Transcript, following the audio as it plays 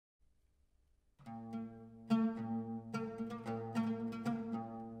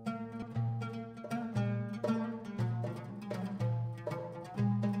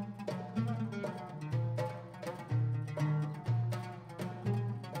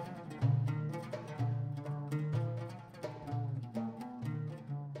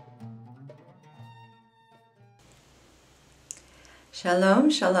Shalom,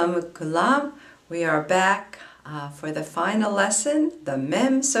 shalom kulam. We are back for the final lesson, the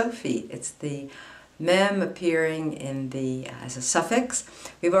mem sofit. It's the mem appearing in as a suffix.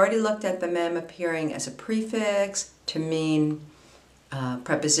 We've already looked at the mem appearing as a prefix to mean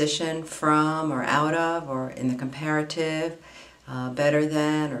preposition from or out of, or in the comparative, better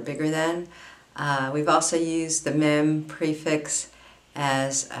than or bigger than. We've also used the mem prefix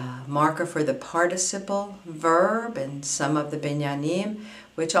as a marker for the participle verb in some of the binyanim,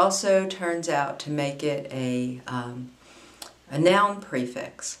 which also turns out to make it a noun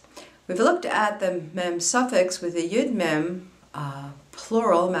prefix. We've looked at the mem suffix with the yud mem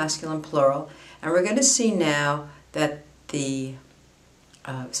plural, masculine plural, and we're going to see now that the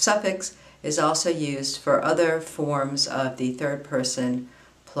suffix is also used for other forms of the third person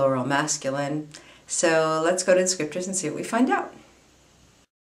plural masculine. So let's go to the scriptures and see what we find out.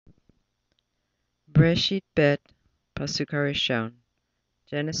 Bereshit Bet, Pasuk Harishon,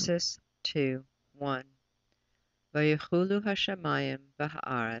 Genesis 2:1. Vayichulu hashamayim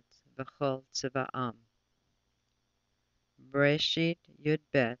v'haaretz v'chol tziva'am. Bereshit Yud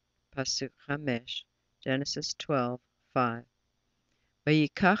Bet, Pasuk 5, Genesis 12:5.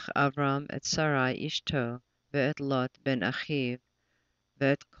 Vayikach Avram et Sarai ishto ve'et Lot ben Achiv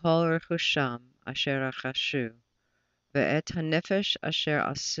ve'et kol rechusham asher achashu ve'et hanefesh asher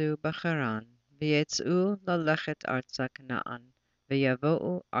asu b'charan v'yetz'u lalechet arza Kna'an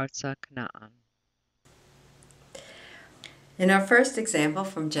v'yavo'u arza Kna'an. In our first example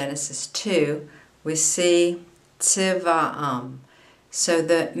from Genesis 2, we see tziva'am. So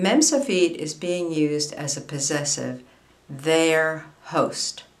the mem sofit is being used as a possessive, their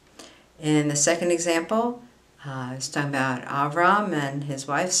host. In the second example, it's talking about Avram and his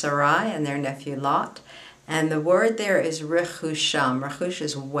wife Sarai and their nephew Lot. And the word there is rechusham. Rechush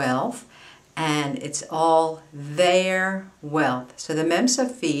is wealth, and it's all their wealth. So the mem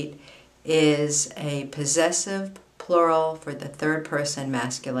sofit is a possessive plural for the third person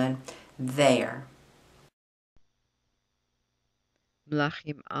masculine, their.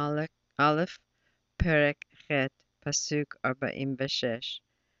 Melachim Aleph, Perek Chet, Pasuk 46.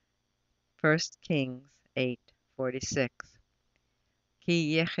 1 Kings 8:46.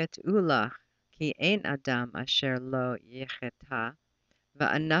 Ki yechet ulach, ki ein adam asher lo yecheta,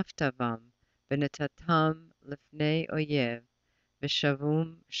 va'anaftavam, v'netatam lefnei oyev,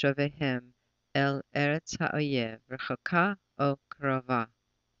 v'shavum shovehem el eretz ha'oyev, rechoka o krova.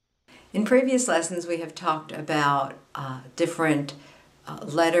 In previous lessons, we have talked about different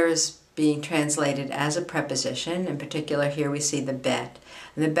letters being translated as a preposition. In particular, here we see the bet.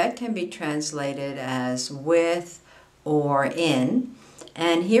 And the bet can be translated as with or in.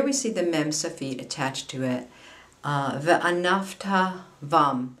 And here we see the mem sofit attached to it. Ve'anafta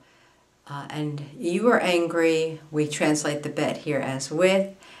vam. And you are angry. We translate the bet here as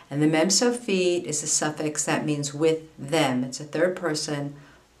with. And the mem sofit is a suffix that means with them. It's a third person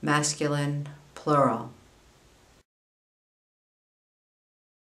masculine plural.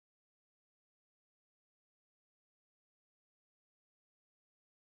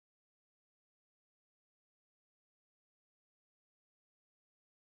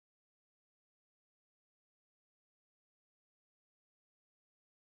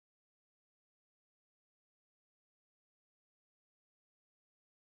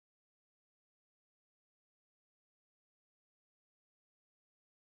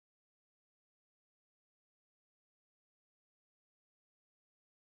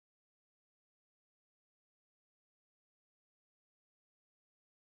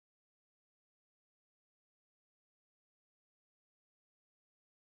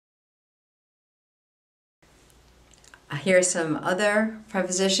 Here are some other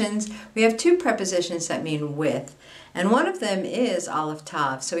prepositions. We have two prepositions that mean with, and one of them is aleph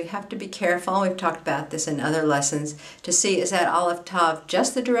tav. So we have to be careful, we've talked about this in other lessons, to see is that aleph tav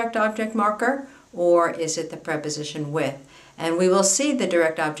just the direct object marker, or is it the preposition with? And we will see the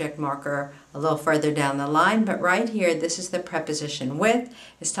direct object marker a little further down the line, but right here, this is the preposition with.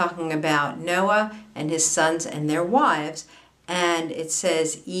 It's talking about Noah and his sons and their wives, and it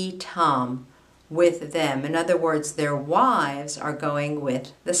says itam, with them. In other words, their wives are going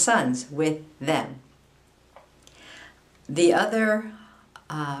with the sons, with them. The other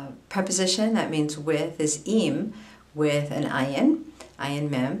preposition that means with is im, with an ayin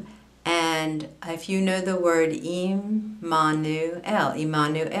mem. And if you know the word Immanuel,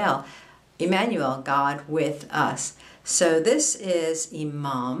 Emmanuel, God with us. So this is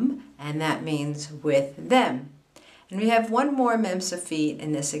imam, and that means with them. And we have one more mem sofit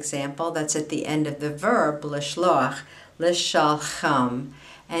in this example that's at the end of the verb lishloach, lishalcham.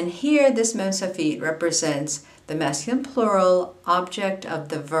 And here this mem sofit represents the masculine plural, object of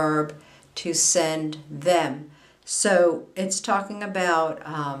the verb to send them. So it's talking about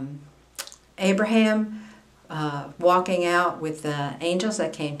Abraham walking out with the angels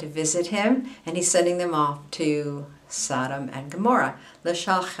that came to visit him, and he's sending them off to Sodom and Gomorrah.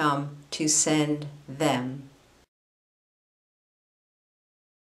 L'shalcham, to send them.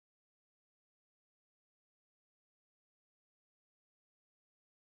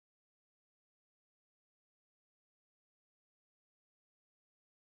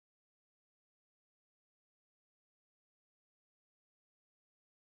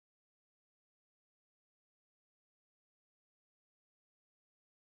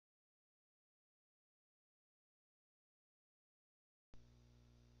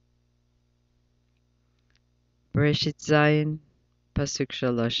 Bereshit Zayin, Pasuk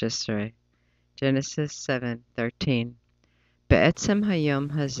 13, Genesis 7:13. בעצם היום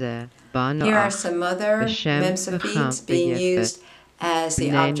הזה בא Here are נוח some other בשם mem וחם suffix being ויפת used as the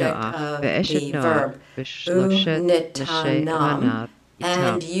בני object נוח of ואשת the נוח verb. ושלושת נשי Unitanam, בניו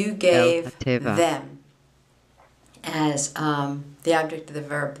איתם and you אל gave הטבע. them as the object of the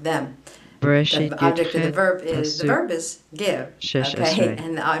verb them. בראשית The object of the י"ח verb is give, okay, 16,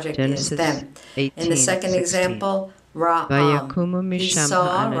 and the object Genesis is them. In the second 18:16. example, ra'am, ויקומו he משם saw,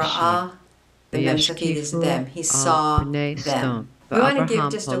 האנשים ra'ah, the mem suffix is וישקיפו them. He על saw פני them. סדום. We want to give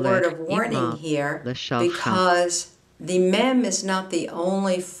ואברהם just a word הולך of warning עמם here, לשלחם. because the mem is not the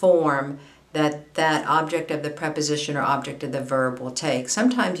only form that object of the preposition or object of the verb will take.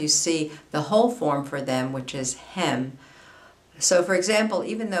 Sometimes you see the whole form for them, which is hem. So for example,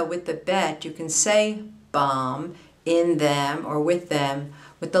 even though with the bet you can say bam, in them, or with them,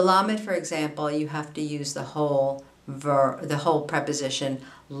 with the lamed, for example, you have to use the whole preposition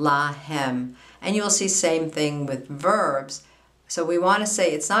lahem. And you'll see same thing with verbs. So we want to say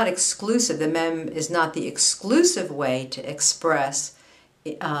it's not exclusive. The mem is not the exclusive way to express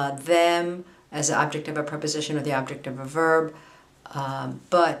them as the object of a preposition or the object of a verb,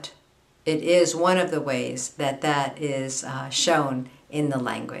 but it is one of the ways that is shown in the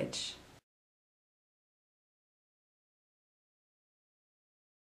language.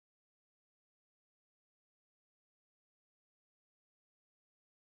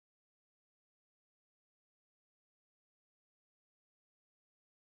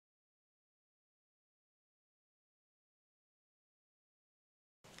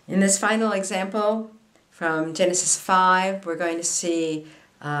 In this final example from Genesis 5, we're going to see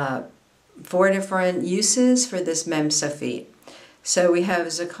 4 different uses for this mem suffix. So we have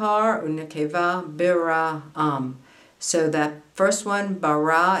zakar, unakeva, bira, So that first one,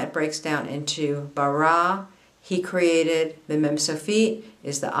 bara, it breaks down into bara. He created, the mem suffix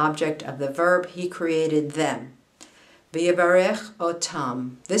is the object of the verb. He created them. V'yavarech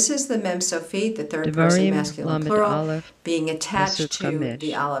otam. This is the mem suffix, the third person masculine plural, being attached to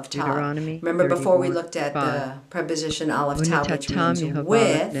the aleph tav. Remember before we looked at the preposition aleph tav, which means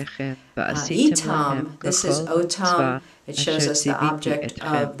with. Itam, this is otam. It shows us the object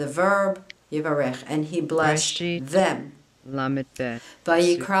of the verb, yivarech, and he blessed them.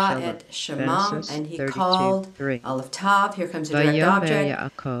 Vayikra et Shemam, and he called aleph tav. Here comes a direct object.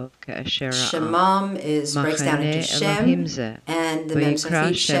 Shemam breaks down into Shem, and the mem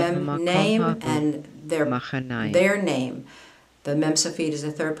suffix Shem, name, and their name. The mem suffix is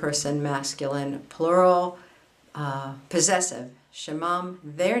a third person masculine plural, possessive. Shemam,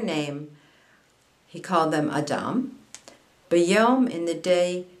 their name. He called them Adam. Bayom, in the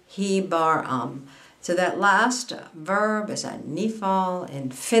day, he bar So that last verb is a nifal,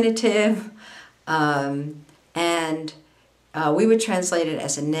 infinitive, and we would translate it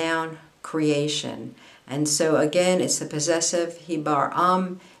as a noun, creation. And so again, it's the possessive, he bar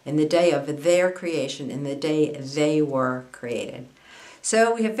in the day of their creation, in the day they were created. So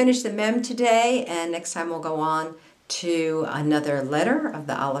we have finished the mem today, and next time we'll go on to another letter of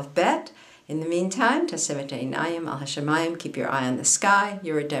the aleph bet. In the meantime, Tasemet Einayim al Hashemayim, keep your eye on the sky,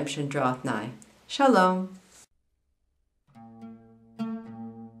 your redemption draweth nigh. Shalom.